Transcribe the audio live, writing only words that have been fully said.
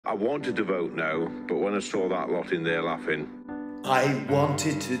I wanted to vote no, but when I saw that lot in there laughing, I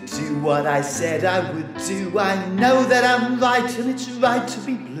wanted to do what I said I would do. I know that I'm right and it's right to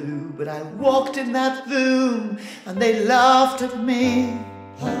be blue, but I walked in that room and they laughed at me.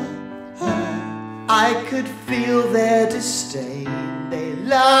 I could feel their disdain. They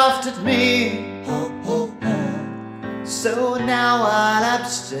laughed at me. So now I'll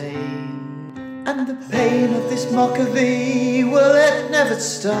abstain, and the pain of this mockery, will it never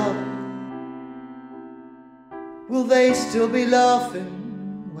stop? Will they still be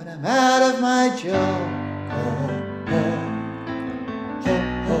laughing when I'm out of my job?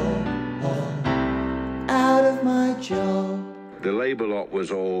 Out of my job. the Labour lot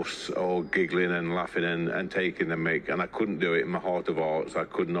was all giggling and laughing and taking the mick, and I couldn't do it in my heart of hearts. I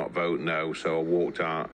could not vote no, so I walked out.